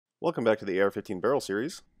Welcome back to the AR-15 barrel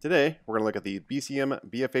series. Today, we're going to look at the BCM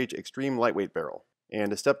BFH Extreme Lightweight Barrel.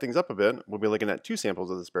 And to step things up a bit, we'll be looking at two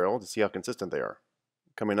samples of this barrel to see how consistent they are.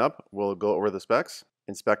 Coming up, we'll go over the specs,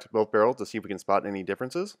 inspect both barrels to see if we can spot any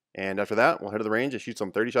differences, and after that, we'll head to the range and shoot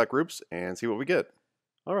some 30-shot groups and see what we get.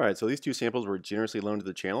 Alright, so these two samples were generously loaned to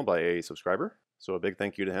the channel by a subscriber, so a big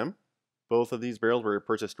thank you to him. Both of these barrels were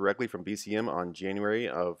purchased directly from BCM on January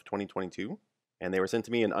of 2022, and they were sent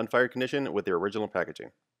to me in unfired condition with their original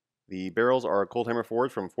packaging. The barrels are cold hammer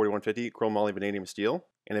forged from 4150 chrome moly vanadium steel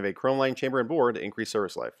and have a chrome lined chamber and bore to increase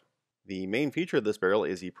service life. The main feature of this barrel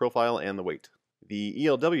is the profile and the weight. The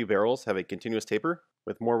ELW barrels have a continuous taper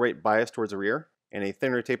with more weight biased towards the rear and a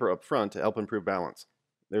thinner taper up front to help improve balance.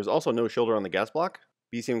 There's also no shoulder on the gas block.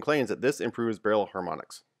 BCM claims that this improves barrel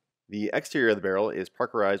harmonics. The exterior of the barrel is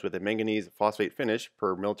parkerized with a manganese phosphate finish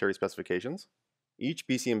per military specifications. Each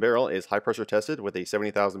BCM barrel is high pressure tested with a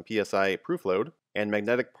 70,000 psi proof load and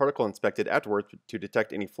magnetic particle inspected afterwards to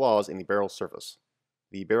detect any flaws in the barrel's surface.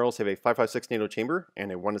 The barrels have a 5.56 NATO chamber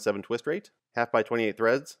and a 1:7 twist rate, half by 28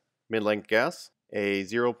 threads, mid-length gas, a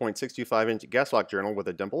 0.625 inch gas lock journal with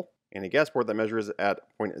a dimple, and a gas port that measures at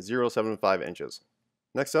 0.075 inches.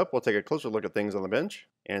 Next up, we'll take a closer look at things on the bench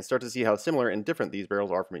and start to see how similar and different these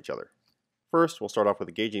barrels are from each other. First, we'll start off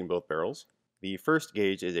with gauging both barrels. The first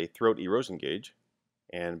gauge is a throat erosion gauge,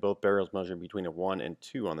 and both barrels measure between a 1 and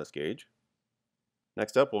 2 on this gauge.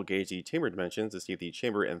 Next up, we'll gauge the chamber dimensions to see if the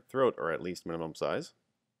chamber and throat are at least minimum size,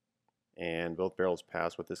 and both barrels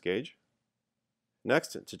pass with this gauge.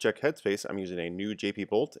 Next, to check headspace, I'm using a new JP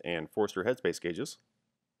Bolt and Forster headspace gauges.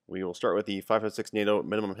 We will start with the 5.56 NATO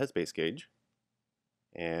minimum headspace gauge,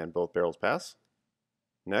 and both barrels pass.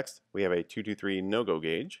 Next, we have a 223 no-go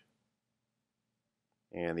gauge,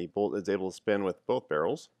 and the bolt is able to spin with both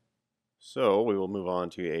barrels. So we will move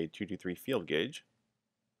on to a 223 field gauge,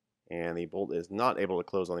 and the bolt is not able to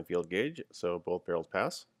close on the field gauge, so both barrels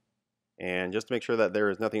pass. And just to make sure that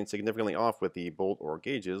there is nothing significantly off with the bolt or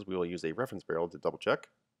gauges, we will use a reference barrel to double check.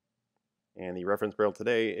 And the reference barrel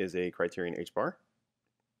today is a Criterion H-bar.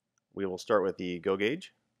 We will start with the go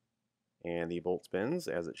gauge, and the bolt spins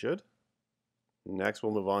as it should. Next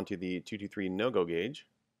we'll move on to the 223 no-go gauge,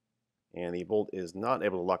 and the bolt is not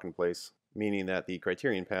able to lock in place, meaning that the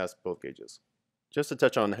Criterion passed both gauges. Just to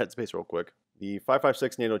touch on headspace real quick, the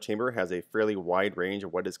 5.56 NATO chamber has a fairly wide range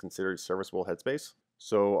of what is considered serviceable headspace.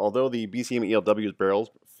 So although the BCM ELW's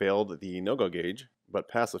barrels failed the no-go gauge, but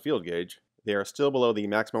passed the field gauge, they are still below the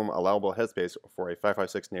maximum allowable headspace for a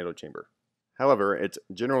 5.56 NATO chamber. However, it's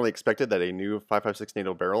generally expected that a new 5.56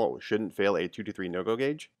 NATO barrel shouldn't fail a 223 no-go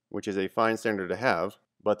gauge, which is a fine standard to have,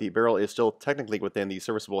 but the barrel is still technically within the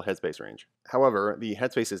serviceable headspace range. However, the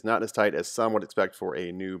headspace is not as tight as some would expect for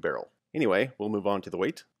a new barrel. Anyway, we'll move on to the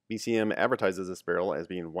weight. BCM advertises this barrel as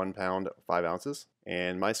being 1 pound 5 ounces,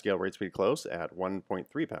 and my scale rate's pretty close at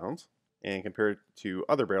 1.3 pounds. And compared to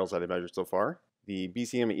other barrels that I've measured so far, the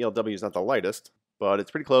BCM ELW is not the lightest, but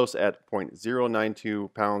it's pretty close at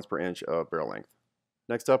 0.092 pounds per inch of barrel length.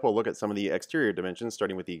 Next up, we'll look at some of the exterior dimensions,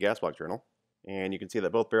 starting with the gas block journal. And you can see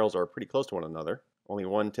that both barrels are pretty close to one another, only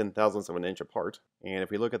 1/10,000th of an inch apart. And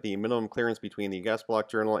if we look at the minimum clearance between the gas block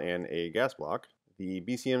journal and a gas block, the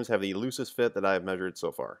BCMs have the loosest fit that I've measured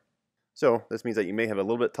so far. So this means that you may have a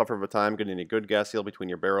little bit tougher of a time getting a good gas seal between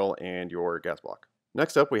your barrel and your gas block.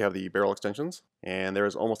 Next up, we have the barrel extensions, and there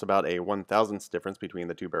is almost about a 1/1000th difference between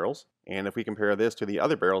the two barrels. And if we compare this to the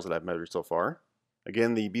other barrels that I've measured so far,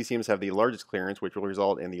 again, the BCMs have the largest clearance, which will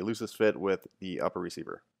result in the loosest fit with the upper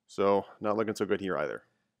receiver. So not looking so good here either.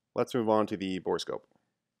 Let's move on to the Borescope.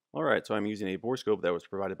 Alright, so I'm using a Borescope that was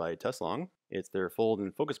provided by Tesslong. It's their fold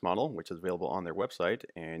and focus model, which is available on their website,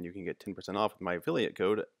 and you can get 10% off with my affiliate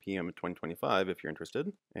code PM2025 if you're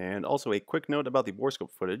interested. And also a quick note about the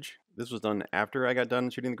Borescope footage. This was done after I got done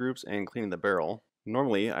shooting the groups and cleaning the barrel.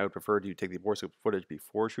 Normally, I would prefer to take the Borescope footage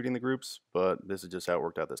before shooting the groups, but this is just how it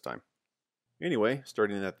worked out this time. Anyway,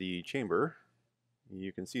 starting at the chamber,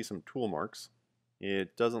 you can see some tool marks.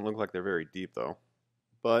 It doesn't look like they're very deep though,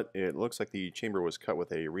 but it looks like the chamber was cut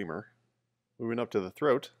with a reamer. Moving up to the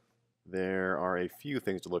throat, there are a few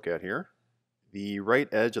things to look at here. The right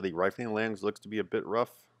edge of the rifling lands looks to be a bit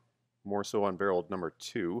rough, more so on barrel number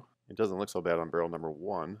 2. It doesn't look so bad on barrel number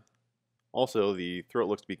 1. Also, the throat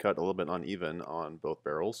looks to be cut a little bit uneven on both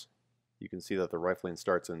barrels. You can see that the rifling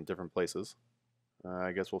starts in different places.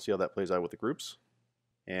 I guess we'll see how that plays out with the groups.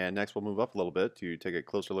 And next we'll move up a little bit to take a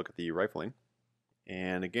closer look at the rifling.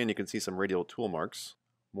 And again, you can see some radial tool marks,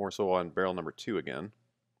 more so on barrel number 2 again.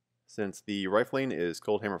 Since the rifling is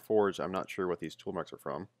cold hammer forged, I'm not sure what these tool marks are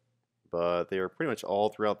from, but they are pretty much all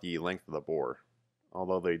throughout the length of the bore,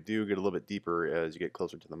 although they do get a little bit deeper as you get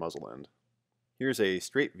closer to the muzzle end. Here's a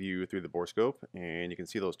straight view through the Borescope, and you can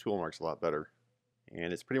see those tool marks a lot better.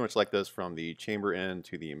 And it's pretty much like this from the chamber end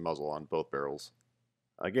to the muzzle on both barrels.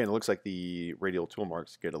 Again, it looks like the radial tool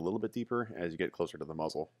marks get a little bit deeper as you get closer to the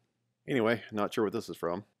muzzle. Anyway, not sure what this is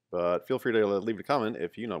from, but feel free to leave a comment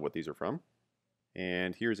if you know what these are from.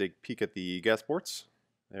 And here's a peek at the gas ports.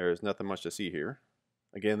 There's nothing much to see here.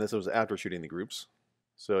 Again, this was after shooting the groups.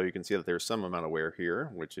 So you can see that there's some amount of wear here,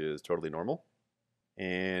 which is totally normal.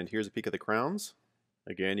 And here's a peek at the crowns.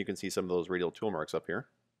 Again, you can see some of those radial tool marks up here.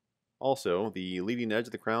 Also, the leading edge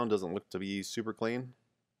of the crown doesn't look to be super clean.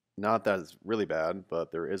 Not that it's really bad,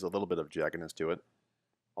 but there is a little bit of jaggedness to it.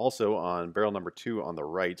 Also, on barrel number 2 on the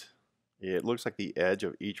right, it looks like the edge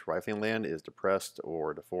of each rifling land is depressed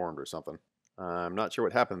or deformed or something. I'm not sure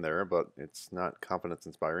what happened there, but it's not confidence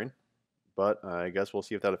inspiring. But I guess we'll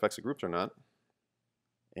see if that affects the groups or not.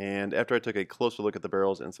 And after I took a closer look at the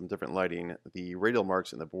barrels and some different lighting, the radial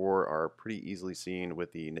marks in the bore are pretty easily seen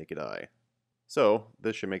with the naked eye. So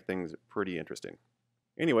this should make things pretty interesting.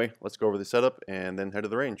 Anyway, let's go over the setup and then head to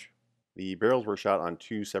the range. The barrels were shot on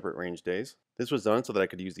 2 separate range days. This was done so that I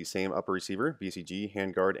could use the same upper receiver, BCG,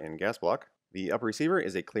 handguard, and gas block. The upper receiver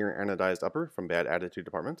is a clear anodized upper from Bad Attitude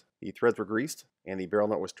Department. The threads were greased, and the barrel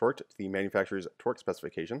nut was torqued to the manufacturer's torque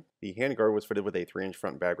specification. The handguard was fitted with a 3-inch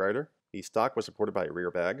front bag rider. The stock was supported by a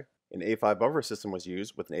rear bag. An A5 buffer system was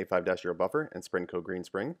used with an A5-0 buffer and Sprinco green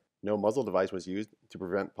spring. No muzzle device was used to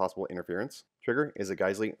prevent possible interference. Trigger is a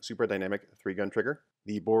Geisley Super Dynamic 3-gun trigger.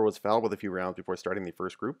 The bore was fouled with a few rounds before starting the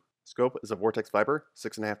first group. Scope is a Vortex Viper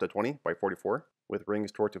 6.5 to 20 by 44 with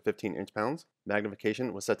rings torqued to 15 inch-pounds.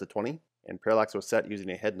 Magnification was set to 20, and parallax was set using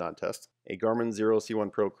a head nod test. A Garmin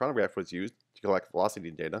 0C1 Pro chronograph was used to collect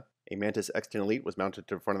velocity data. A Mantis X10 Elite was mounted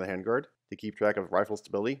to the front of the handguard to keep track of rifle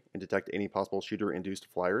stability and detect any possible shooter-induced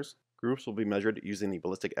flyers. Groups will be measured using the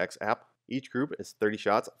Ballistic X app. Each group is 30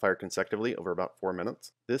 shots fired consecutively over about 4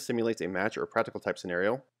 minutes. This simulates a match or practical type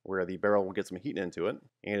scenario where the barrel will get some heat into it,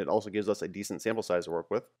 and it also gives us a decent sample size to work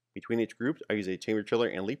with. Between each group, I use a chamber chiller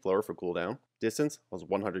and leaf blower for cooldown. Distance was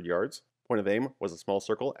 100 yards. Point of aim was a small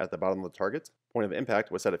circle at the bottom of the target. Point of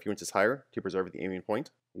impact was set a few inches higher to preserve the aiming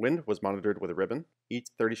point. Wind was monitored with a ribbon. Each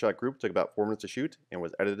 30-shot group took about 4 minutes to shoot and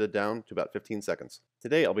was edited down to about 15 seconds.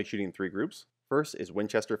 Today I'll be shooting 3 groups. First is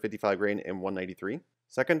Winchester 55 grain M193.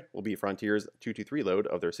 Second will be Frontier's 223 load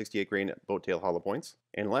of their 68 grain boat tail hollow points.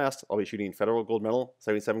 And last, I'll be shooting Federal Gold Medal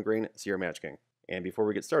 77 grain Sierra Match King. And before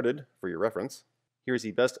we get started, for your reference, here's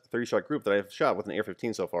the best 30-shot group that I've shot with an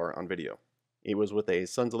AR-15 so far on video. It was with a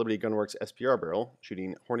Sons of Liberty Gunworks SPR barrel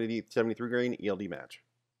shooting Hornady 73 grain ELD match.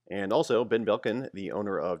 And also, Ben Belkin, the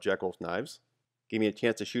owner of Jack Wolf Knives, gave me a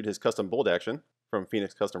chance to shoot his custom bolt action from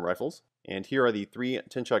Phoenix Custom Rifles. And here are the 3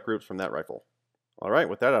 10-shot groups from that rifle. Alright,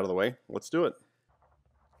 with that out of the way, let's do it.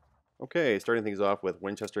 Okay, starting things off with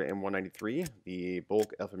Winchester M193, the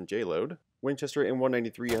bulk FMJ load. Winchester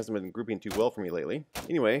M193 hasn't been grouping too well for me lately.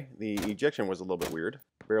 Anyway, the ejection was a little bit weird.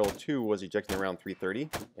 Barrel 2 was ejecting around 330,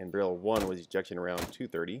 and barrel 1 was ejecting around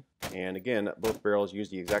 230. And again, both barrels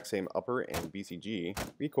used the exact same upper and BCG.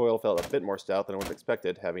 Recoil felt a bit more stout than I would have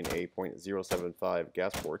expected, having a .075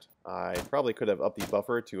 gas port. I probably could have upped the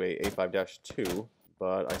buffer to a A5-2,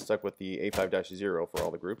 but I stuck with the A5-0 for all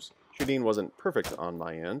the groups. Shooting wasn't perfect on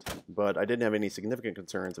my end, but I didn't have any significant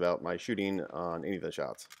concerns about my shooting on any of the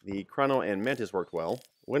shots. The Chrono and Mantis worked well.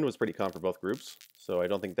 Wind was pretty calm for both groups, so I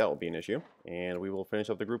don't think that will be an issue. And we will finish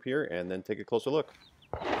up the group here and then take a closer look.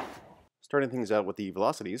 Starting things out with the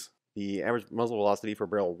velocities, the average muzzle velocity for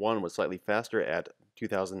barrel 1 was slightly faster at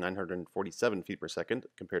 2,947 feet per second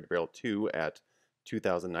compared to barrel 2 at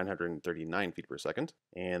 2,939 feet per second,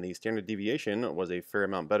 and the standard deviation was a fair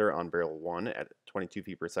amount better on barrel 1 at 22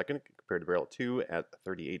 feet per second compared to barrel 2 at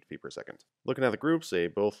 38 feet per second. Looking at the groups, they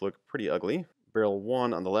both look pretty ugly. Barrel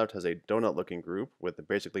 1 on the left has a donut looking group with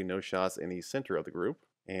basically no shots in the center of the group,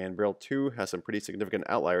 and barrel 2 has some pretty significant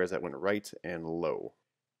outliers that went right and low.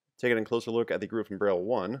 Taking a closer look at the group from barrel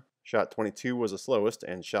 1, shot 22 was the slowest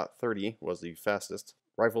and shot 30 was the fastest.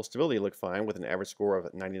 Rifle stability looked fine with an average score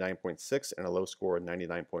of 99.6 and a low score of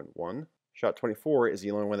 99.1. Shot 24 is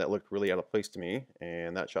the only one that looked really out of place to me,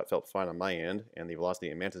 and that shot felt fine on my end, and the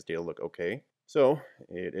velocity and Mantis data look okay. So,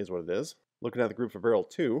 it is what it is. Looking at the group for barrel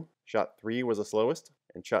 2, shot 3 was the slowest,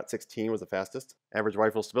 and shot 16 was the fastest. Average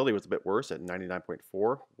rifle stability was a bit worse at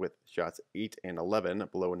 99.4, with shots 8 and 11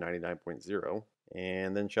 below 99.0.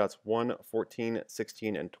 And then shots 1, 14,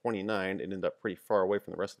 16, and 29 ended up pretty far away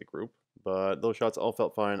from the rest of the group, but those shots all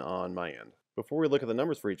felt fine on my end. Before we look at the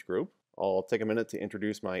numbers for each group, I'll take a minute to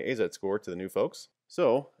introduce my AZ score to the new folks.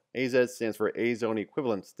 So, AZ stands for A-zone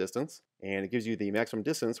equivalence distance, and it gives you the maximum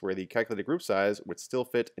distance where the calculated group size would still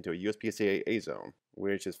fit into a USPSA A-zone,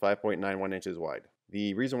 which is 5.91 inches wide.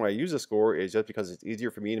 The reason why I use this score is just because it's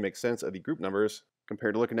easier for me to make sense of the group numbers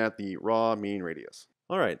compared to looking at the raw mean radius.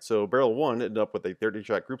 Alright, so barrel 1 ended up with a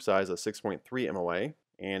 30-shot group size of 6.3 MOA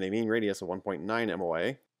and a mean radius of 1.9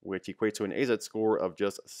 MOA, which equates to an AZ score of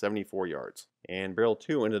just 74 yards. And barrel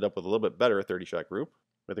 2 ended up with a little bit better 30-shot group,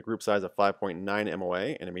 with a group size of 5.9 MOA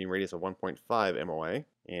and a mean radius of 1.5 MOA,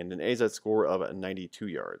 and an AZ score of 92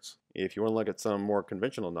 yards. If you want to look at some more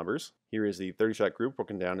conventional numbers, here is the 30-shot group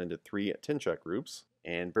broken down into 3 10-shot groups,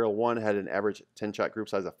 and barrel 1 had an average 10-shot group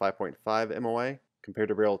size of 5.5 MOA, compared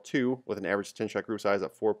to barrel 2 with an average 10-shot group size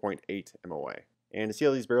of 4.8 MOA. And to see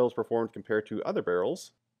how these barrels performed compared to other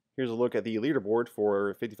barrels, here's a look at the leaderboard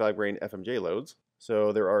for 55 grain FMJ loads.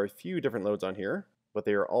 So there are a few different loads on here, but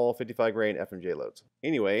they are all 55 grain FMJ loads.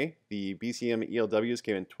 Anyway, the BCM ELWs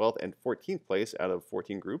came in 12th and 14th place out of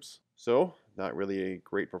 14 groups, so not really a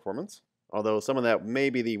great performance. Although some of that may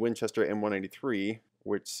be the Winchester M193,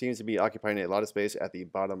 which seems to be occupying a lot of space at the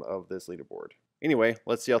bottom of this leaderboard. Anyway,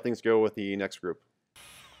 let's see how things go with the next group.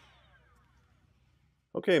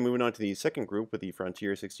 Okay, moving on to the second group with the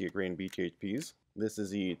Frontier 68 grain BTHPs. This is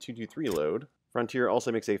the 223 load. Frontier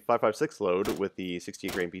also makes a 556 load with the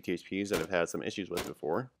 68 grain BTHPs that I've had some issues with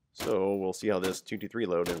before. So we'll see how this 223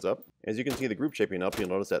 load ends up. As you can see the group shaping up, you'll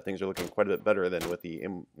notice that things are looking quite a bit better than with the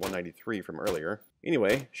M193 from earlier.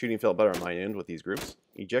 Anyway, shooting felt better on my end with these groups.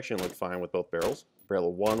 Ejection looked fine with both barrels.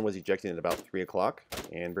 Barrel 1 was ejecting at about 3 o'clock,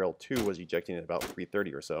 and barrel 2 was ejecting at about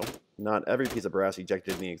 3:30 or so. Not every piece of brass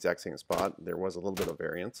ejected in the exact same spot. There was a little bit of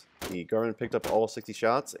variance. The Garmin picked up all 60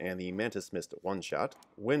 shots, and the Mantis missed 1 shot.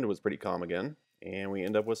 Wind was pretty calm again, and we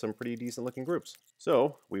end up with some pretty decent looking groups.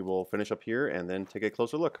 So we will finish up here and then take a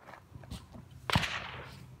closer look.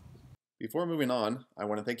 Before moving on, I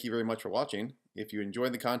want to thank you very much for watching. If you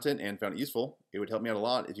enjoyed the content and found it useful, it would help me out a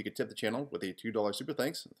lot if you could tip the channel with a $2 super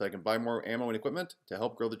thanks so I can buy more ammo and equipment to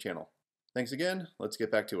help grow the channel. Thanks again, let's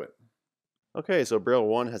get back to it. Okay, so barrel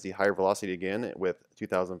 1 has the higher velocity again with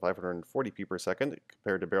 2,540 feet per second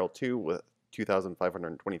compared to barrel 2 with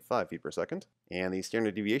 2,525 feet per second. And the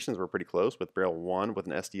standard deviations were pretty close, with barrel 1 with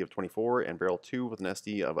an SD of 24 and barrel 2 with an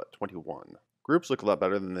SD of 21. Groups look a lot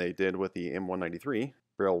better than they did with the M193.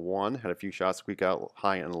 Barrel 1 had a few shots squeak out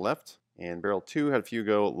high and left, and barrel 2 had a few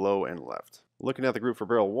go low and left. Looking at the group for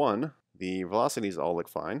barrel 1, the velocities all look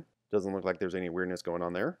fine. Doesn't look like there's any weirdness going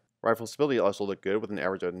on there. Rifle stability also looked good with an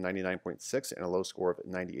average of 99.6 and a low score of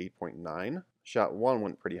 98.9. Shot 1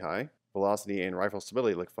 went pretty high. Velocity and rifle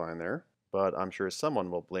stability look fine there, but I'm sure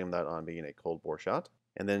someone will blame that on being a cold bore shot.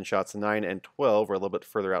 And then shots 9 and 12 were a little bit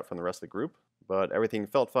further out from the rest of the group, but everything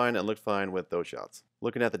felt fine and looked fine with those shots.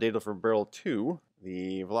 Looking at the data for barrel 2,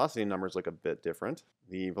 the velocity numbers look a bit different.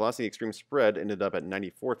 The velocity extreme spread ended up at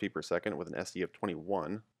 94 feet per second with an SD of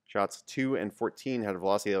 21. Shots 2 and 14 had a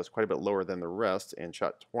velocity that was quite a bit lower than the rest, and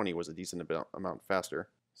shot 20 was a decent amount faster.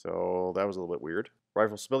 So that was a little bit weird.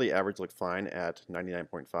 Rifle stability average looked fine at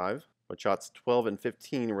 99.5, but shots 12 and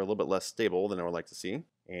 15 were a little bit less stable than I would like to see,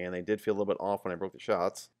 and they did feel a little bit off when I broke the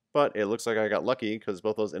shots. But it looks like I got lucky because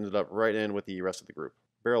both those ended up right in with the rest of the group.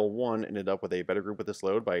 Barrel 1 ended up with a better group with this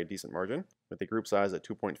load by a decent margin, with a group size at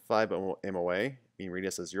 2.5 MOA, mean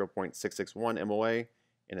radius of 0.661 MOA,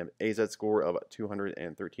 and an AZ score of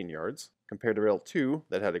 213 yards, compared to barrel 2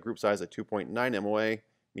 that had a group size of 2.9 MOA,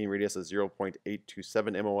 mean radius of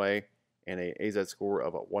 0.827 MOA, and a AZ score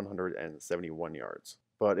of 171 yards.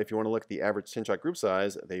 But if you want to look at the average 10-shot group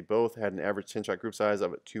size, they both had an average 10-shot group size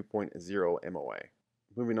of 2.0 MOA.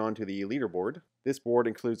 Moving on to the leaderboard. This board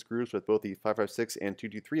includes groups with both the 556 and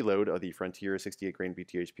 223 load of the Frontier 68 grain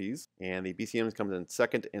BTHPs, and the BCMs comes in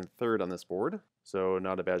second and third on this board, so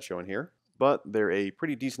not a bad showing here. But they're a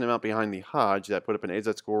pretty decent amount behind the Hodge that put up an AZ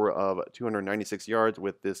score of 296 yards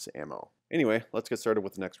with this ammo. Anyway, let's get started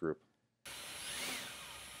with the next group.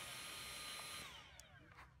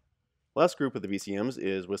 Last group of the BCMs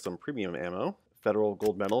is with some premium ammo. Federal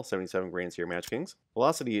Gold Medal 77 grain Sierra Match Kings.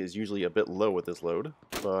 Velocity is usually a bit low with this load,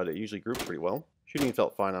 but it usually groups pretty well. Shooting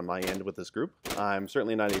felt fine on my end with this group. I'm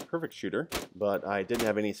certainly not a perfect shooter, but I didn't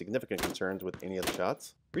have any significant concerns with any of the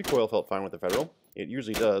shots. Recoil felt fine with the Federal. It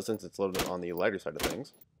usually does since it's loaded on the lighter side of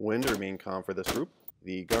things. Wind remained calm for this group.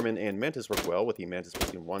 The Garmin and Mantis worked well, with the Mantis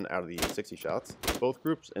missing 1 out of the 60 shots. Both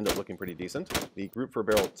groups end up looking pretty decent. The group for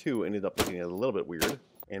barrel 2 ended up looking a little bit weird,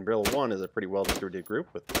 and barrel 1 is a pretty well distributed group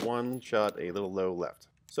with 1 shot a little low left.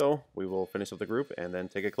 So we will finish up the group and then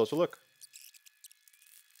take a closer look.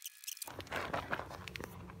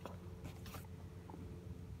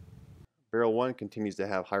 Barrel 1 continues to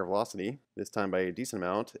have higher velocity, this time by a decent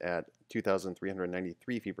amount at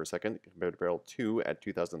 2,393 feet per second compared to Barrel 2 at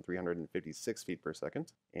 2,356 feet per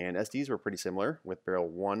second. And SDs were pretty similar, with Barrel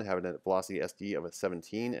 1 having a velocity SD of a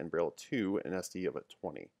 17 and Barrel 2 an SD of a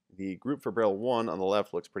 20. The group for Barrel 1 on the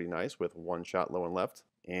left looks pretty nice with one shot low and left,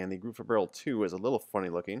 and the group for Barrel 2 is a little funny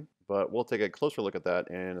looking, but we'll take a closer look at that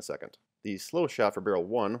in a second. The slowest shot for Barrel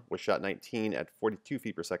 1 was shot 19 at 42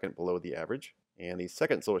 feet per second below the average, and the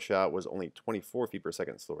second slowest shot was only 24 feet per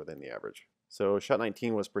second slower than the average. So shot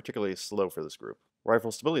 19 was particularly slow for this group.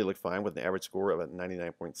 Rifle stability looked fine with an average score of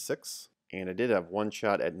 99.6, and it did have one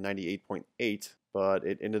shot at 98.8, but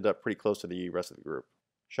it ended up pretty close to the rest of the group.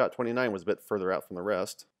 Shot 29 was a bit further out from the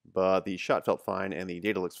rest, but the shot felt fine and the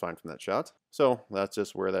data looks fine from that shot, so that's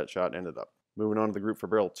just where that shot ended up. Moving on to the group for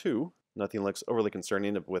Barrel 2, nothing looks overly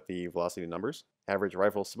concerning with the velocity numbers. Average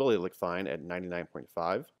rifle stability looked fine at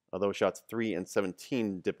 99.5, although shots 3 and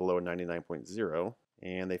 17 dipped below 99.0,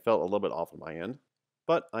 and they felt a little bit off on my end.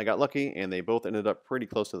 But I got lucky, and they both ended up pretty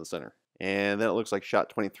close to the center. And then it looks like shot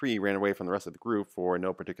 23 ran away from the rest of the group for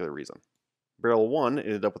no particular reason. Barrel 1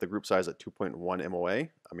 ended up with a group size at 2.1 MOA,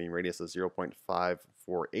 a mean radius of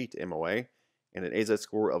 0.548 MOA, and an AZ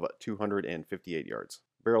score of 258 yards.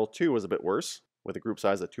 Barrel 2 was a bit worse, with a group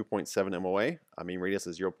size of 2.7 MOA, a mean radius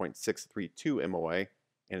of 0.632 MOA,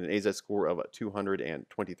 and an AZ score of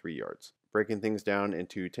 223 yards. Breaking things down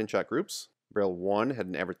into 10-shot groups, Barrel 1 had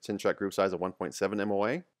an average 10-shot group size of 1.7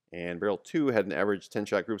 MOA, and Barrel 2 had an average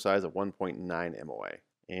 10-shot group size of 1.9 MOA.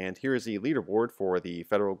 And here is the leaderboard for the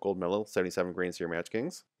Federal Gold Medal 77 grain Series Match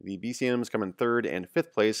Kings. The BCMs come in 3rd and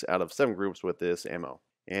 5th place out of 7 groups with this ammo.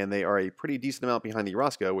 And they are a pretty decent amount behind the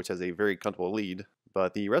Roscoe, which has a very comfortable lead,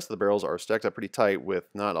 but the rest of the barrels are stacked up pretty tight with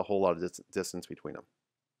not a whole lot of distance between them.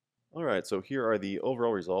 Alright, so here are the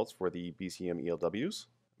overall results for the BCM ELWs.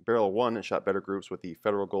 Barrel 1 shot better groups with the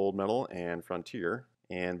Federal Gold Medal and Frontier,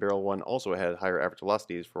 and Barrel 1 also had higher average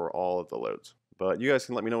velocities for all of the loads. But you guys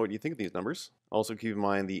can let me know what you think of these numbers. Also keep in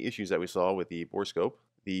mind the issues that we saw with the Borescope.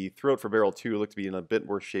 The throat for Barrel 2 looked to be in a bit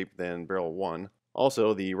worse shape than Barrel 1.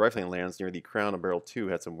 Also, the rifling lands near the crown of Barrel 2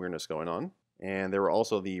 had some weirdness going on. And there were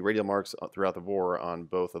also the radial marks throughout the bore on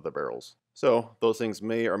both of the barrels. So those things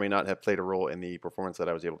may or may not have played a role in the performance that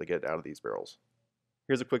I was able to get out of these barrels.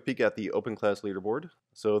 Here's a quick peek at the open class leaderboard.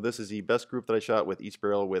 So this is the best group that I shot with each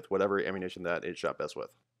barrel with whatever ammunition that it shot best with.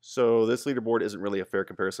 So this leaderboard isn't really a fair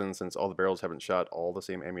comparison since all the barrels haven't shot all the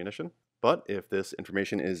same ammunition. But if this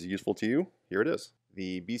information is useful to you, here it is.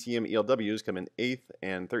 The BCM ELWs come in 8th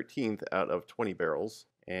and 13th out of 20 barrels,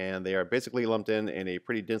 and they are basically lumped in a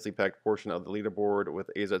pretty densely packed portion of the leaderboard with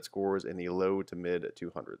AZ scores in the low to mid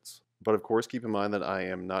 200s. But of course, keep in mind that I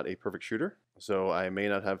am not a perfect shooter, so I may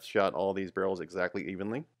not have shot all these barrels exactly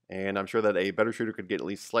evenly, and I'm sure that a better shooter could get at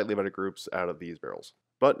least slightly better groups out of these barrels.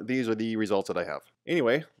 But these are the results that I have.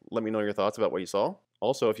 Anyway, let me know your thoughts about what you saw.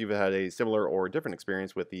 Also, if you've had a similar or different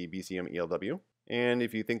experience with the BCM ELW, and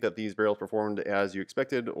if you think that these barrels performed as you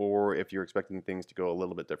expected, or if you're expecting things to go a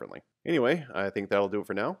little bit differently. Anyway, I think that'll do it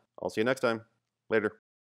for now. I'll see you next time. Later.